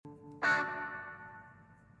Good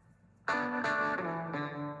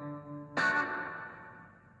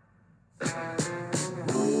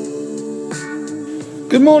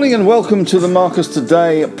morning and welcome to the Marcus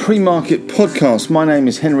Today pre-market podcast. My name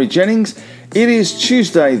is Henry Jennings. It is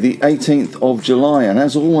Tuesday, the 18th of July, and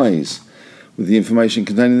as always, with the information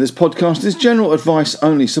contained in this podcast is general advice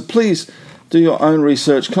only. So please do your own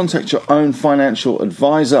research, contact your own financial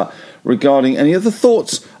advisor regarding any of the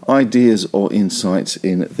thoughts, ideas, or insights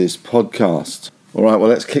in this podcast. All right, well,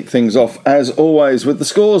 let's kick things off as always with the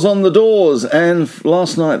scores on the doors. And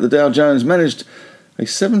last night, the Dow Jones managed a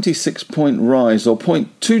 76-point rise, or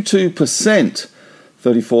 0.22%,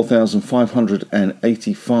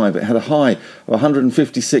 34,585. It had a high of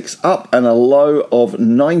 156 up and a low of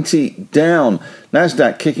 90 down.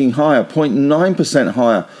 Nasdaq kicking higher, 0.9%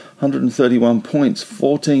 higher, 131 points,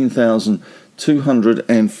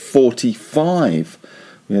 14,245.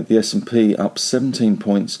 We had the S&P up 17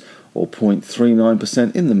 points, or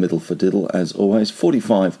 0.39%, in the middle for diddle, as always,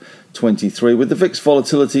 45.23, with the VIX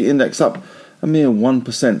Volatility Index up a mere 1%,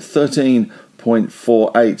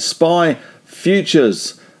 13.48. SPY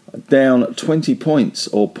futures down 20 points,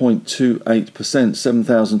 or 0.28%,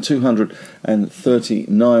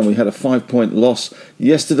 7,239. We had a 5-point loss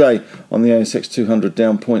yesterday on the ASX 200,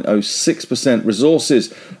 down 0.06%.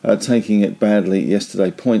 Resources taking it badly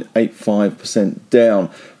yesterday, 0.85% down,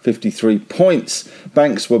 53 points.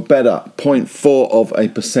 Banks were better,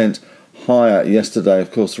 0.4% higher yesterday.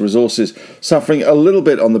 Of course, the resources suffering a little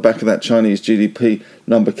bit on the back of that Chinese GDP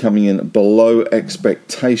number coming in below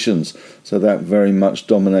expectations. So that very much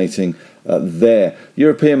dominating there.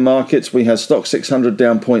 European markets, we had Stock 600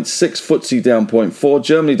 down 0.6, FTSE down 0.4,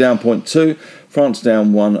 Germany down 0.2, France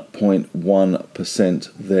down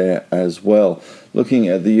 1.1% there as well. Looking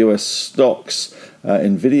at the US stocks,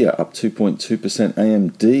 Nvidia up 2.2%,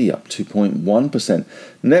 AMD up 2.1%,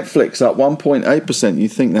 Netflix up 1.8%. You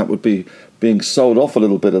think that would be being sold off a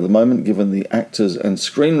little bit at the moment, given the actors and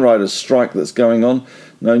screenwriters strike that's going on.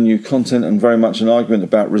 No new content and very much an argument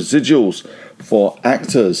about residuals for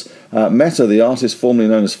actors. Meta, the artist formerly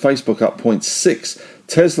known as Facebook, up 0.6%.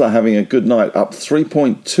 Tesla having a good night, up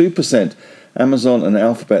 3.2%. Amazon and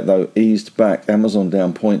Alphabet, though, eased back. Amazon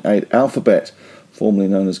down 0.8%. Alphabet, formerly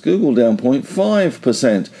known as Google, down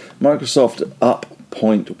 0.5%. Microsoft up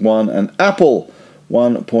 0.1%. And Apple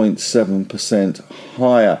 1.7%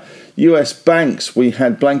 higher. US banks, we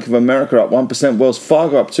had Bank of America up 1%, Wells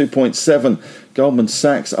Fargo up 2.7%, Goldman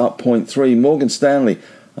Sachs up 0.3%, Morgan Stanley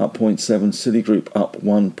up 0.7%, Citigroup up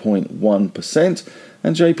 1.1%,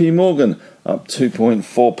 and JP Morgan up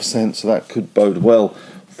 2.4%. So that could bode well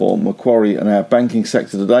for Macquarie and our banking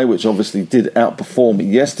sector today, which obviously did outperform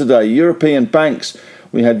yesterday. European banks,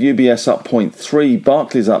 we had UBS up 0.3%,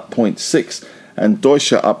 Barclays up 0.6%, and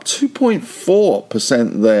Deutsche up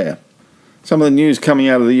 2.4% there. Some of the news coming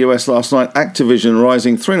out of the US last night: Activision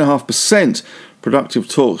rising 3.5%. Productive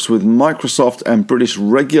talks with Microsoft and British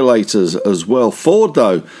regulators as well. Ford,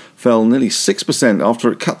 though, fell nearly 6%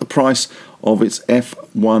 after it cut the price of its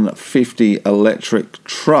F-150 electric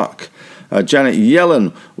truck. Janet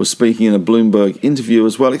Yellen was speaking in a Bloomberg interview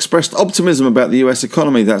as well, expressed optimism about the US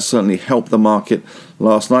economy. That certainly helped the market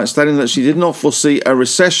last night, stating that she did not foresee a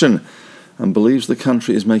recession and believes the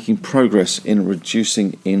country is making progress in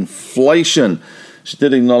reducing inflation. She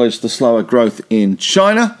did acknowledge the slower growth in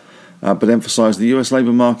China, but emphasised the US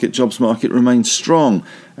labour market, jobs market remains strong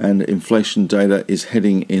and inflation data is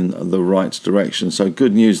heading in the right direction. So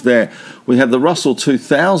good news there. We had the Russell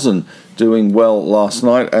 2000 doing well last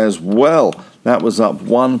night as well. That was up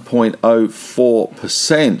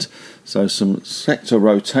 1.04%. So some sector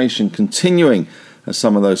rotation continuing as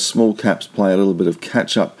some of those small caps play a little bit of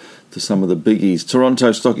catch up to some of the biggies.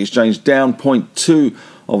 Toronto Stock Exchange down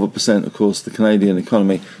 0.2%. Of course, the Canadian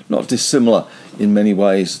economy not dissimilar in many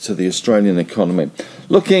ways to the Australian economy.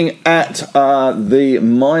 Looking at the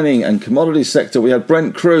mining and commodity sector, we had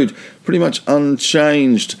Brent crude pretty much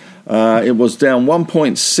unchanged. It was down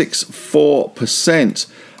 1.64%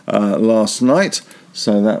 last night.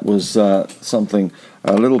 So that was something,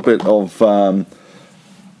 a little bit of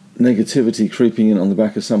negativity creeping in on the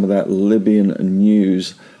back of some of that Libyan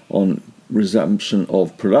news on resumption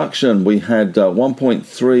of production. We had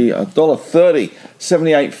 $1.30,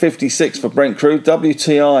 78.56 for Brent crude.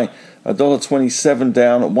 WTI $1.27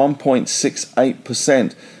 down at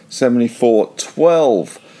 1.68%,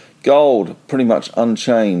 74.12. Gold pretty much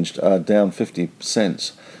unchanged, down 50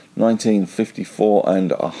 cents, 19.54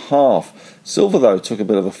 and a half. Silver though took a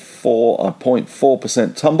bit of a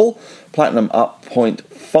 0.4% tumble. Platinum up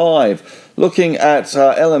 0.5. Looking at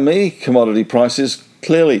LME commodity prices,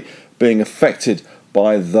 clearly being affected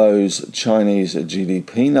by those Chinese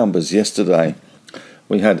GDP numbers yesterday.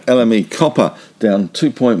 We had LME copper down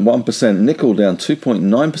 2.1%, nickel down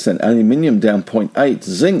 2.9%, aluminium down 0.8%,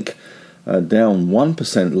 zinc down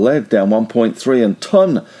 1%, lead down 1.3%, and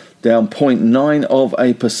ton down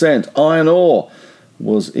 0.9%. Iron ore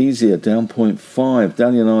was easier, down 0.5%.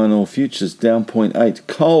 Dalian iron ore futures down 0.8%.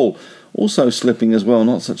 Coal also slipping as well,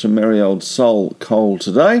 not such a merry old soul coal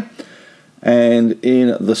today. And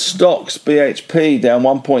in the stocks, BHP down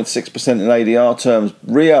 1.6% in ADR terms,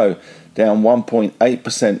 Rio down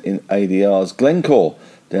 1.8% in ADRs, Glencore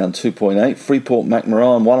down 2.8%, Freeport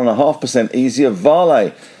McMoran 1.5% easier,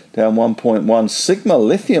 Vale down 1.1%, Sigma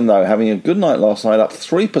Lithium though having a good night last night, up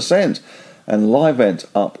 3%, and Livent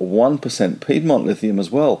up 1%, Piedmont Lithium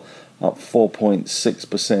as well up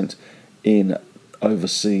 4.6% in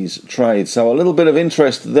overseas trade. So a little bit of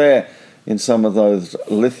interest there in some of those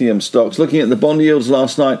lithium stocks. Looking at the bond yields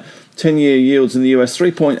last night, 10-year yields in the US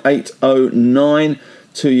 3.809,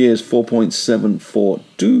 2 years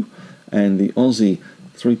 4.742, and the Aussie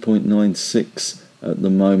 3.96 at the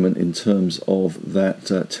moment in terms of that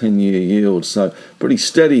 10-year yield. So pretty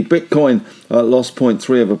steady. Bitcoin lost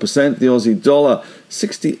 0.3%. The Aussie dollar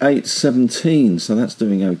 68.17, so that's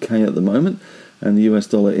doing okay at the moment. And the US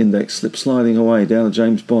dollar index slip sliding away down to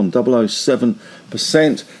James Bond 007%,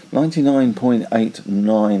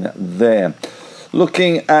 99.89 there.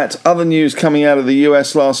 Looking at other news coming out of the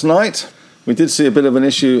US last night, we did see a bit of an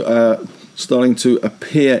issue starting to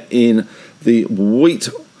appear in the wheat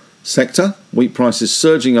sector. Wheat prices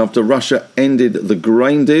surging after Russia ended the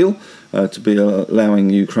grain deal to be allowing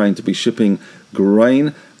Ukraine to be shipping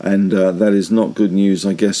grain, and that is not good news,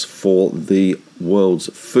 I guess, for the world's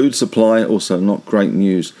food supply. Also not great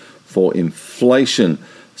news for inflation.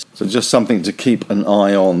 So just something to keep an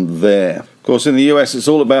eye on there. Of course, in the US, it's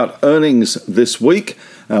all about earnings this week.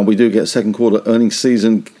 We do get second quarter earnings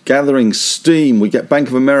season gathering steam. We get Bank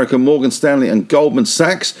of America, Morgan Stanley and Goldman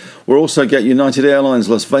Sachs. We'll also get United Airlines,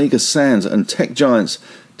 Las Vegas Sands and tech giants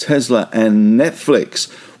Tesla and Netflix.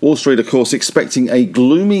 Wall Street, of course, expecting a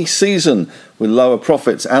gloomy season with lower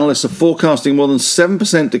profits. Analysts are forecasting more than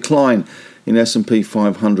 7% decline in S&P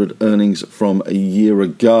 500 earnings from a year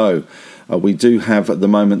ago. We do have at the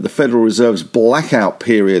moment the Federal Reserve's blackout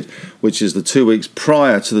period, which is the 2 weeks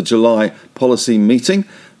prior to the July policy meeting.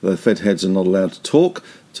 The Fed heads are not allowed to talk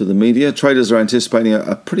to the media. Traders are anticipating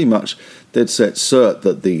a pretty much dead set cert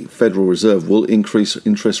that the Federal Reserve will increase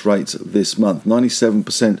interest rates this month.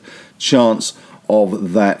 97% chance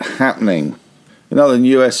of that happening. In other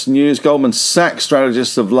US news, Goldman Sachs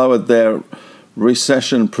strategists have lowered their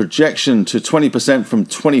recession projection to 20% from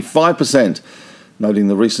 25%. Noting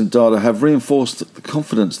the recent data have reinforced the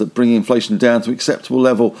confidence that bringing inflation down to acceptable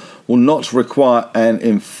level will not require an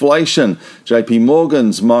inflation. JP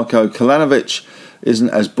Morgan's Marko Kolanovic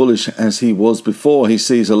isn't as bullish as he was before. He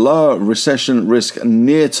sees a lower recession risk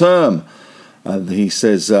near term. He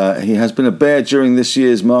says he has been a bear during this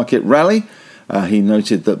year's market rally. He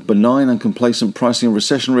noted that benign and complacent pricing of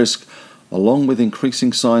recession risk, along with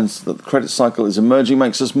increasing signs that the credit cycle is emerging,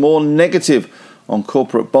 makes us more negative on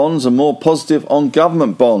corporate bonds and more positive on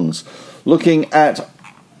government bonds. Looking at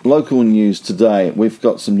local news today, we've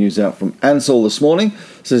got some news out from Ansell this morning.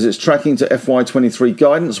 It says it's tracking to FY23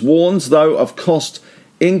 guidance, warns though of cost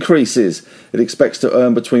increases. It expects to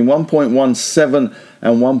earn between 1.17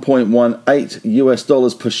 and 1.18 US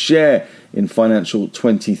dollars per share in financial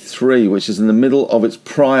 23, which is in the middle of its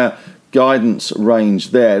prior guidance range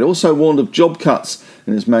there. It also warned of job cuts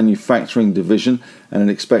in its manufacturing division, and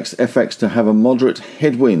it expects FX to have a moderate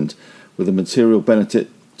headwind with a material benefit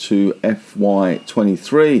to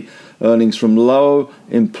FY23 earnings from low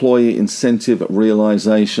employee incentive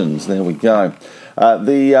realizations. There we go.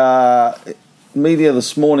 The media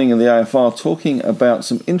this morning in the AFR talking about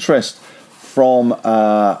some interest from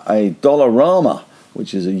a Dollarama,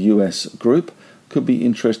 which is a US group, could be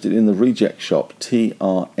interested in the Reject Shop,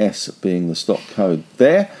 TRS being the stock code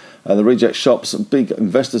there. The Reject Shop's big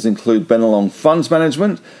investors include Bennelong Funds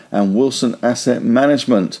Management and Wilson Asset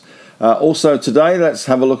Management. Also today, let's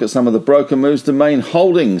have a look at some of the broker moves. Domain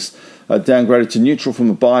Holdings downgraded to neutral from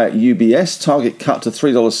a buy at UBS. Target cut to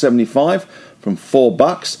 $3.75 from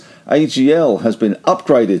 $4. AGL has been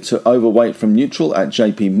upgraded to overweight from neutral at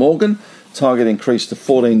JP Morgan. Target increased to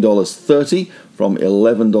 $14.30 from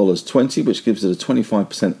 $11.20, which gives it a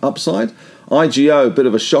 25% upside. IGO, a bit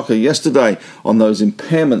of a shocker yesterday on those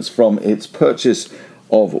impairments from its purchase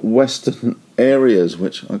of Western Areas,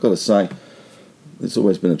 which I've got to say, it's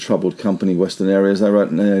always been a troubled company, Western Areas. They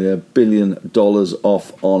wrote nearly $1 billion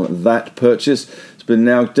off on that purchase. It's been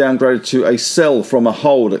now downgraded to a sell from a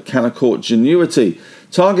hold at Canaccord Genuity.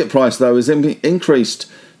 Target price, though, is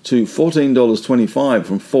increased to $14.25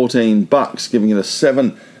 from $14, giving it a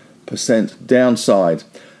 7% downside.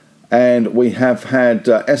 And we have had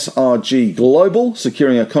SRG Global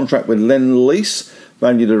securing a contract with Lendlease,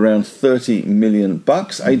 valued at around $30 million.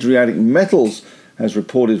 Adriatic Metals has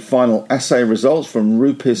reported final assay results from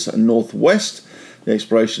Rupis Northwest. The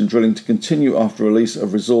exploration drilling to continue after release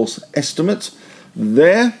of resource estimate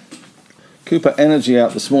there. Cooper Energy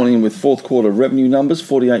out this morning with fourth quarter revenue numbers,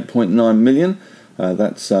 $48.9 million.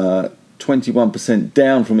 That's 21%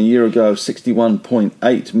 down from a year ago,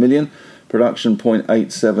 $61.8 million. Production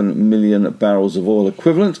 0.87 million barrels of oil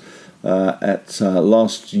equivalent. A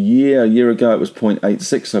year ago it was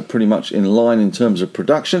 0.86, so pretty much in line in terms of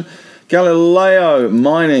production. Galileo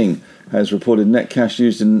Mining has reported net cash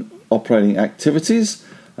used in operating activities.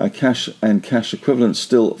 Cash and cash equivalents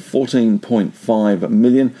still $14.5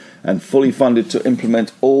 million and fully funded to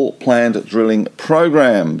implement all planned drilling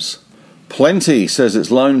programs. Plenty says its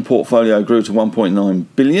loan portfolio grew to $1.9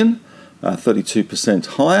 billion, 32%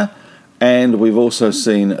 higher. And we've also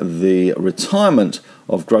seen the retirement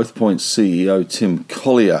of Growthpoint CEO Tim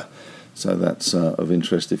Collier. So that's of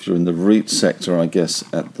interest if you're in the REIT sector, I guess,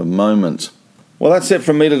 at the moment. Well, that's it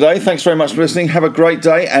from me today. Thanks very much for listening. Have a great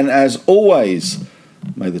day. And as always,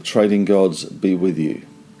 may the trading gods be with you.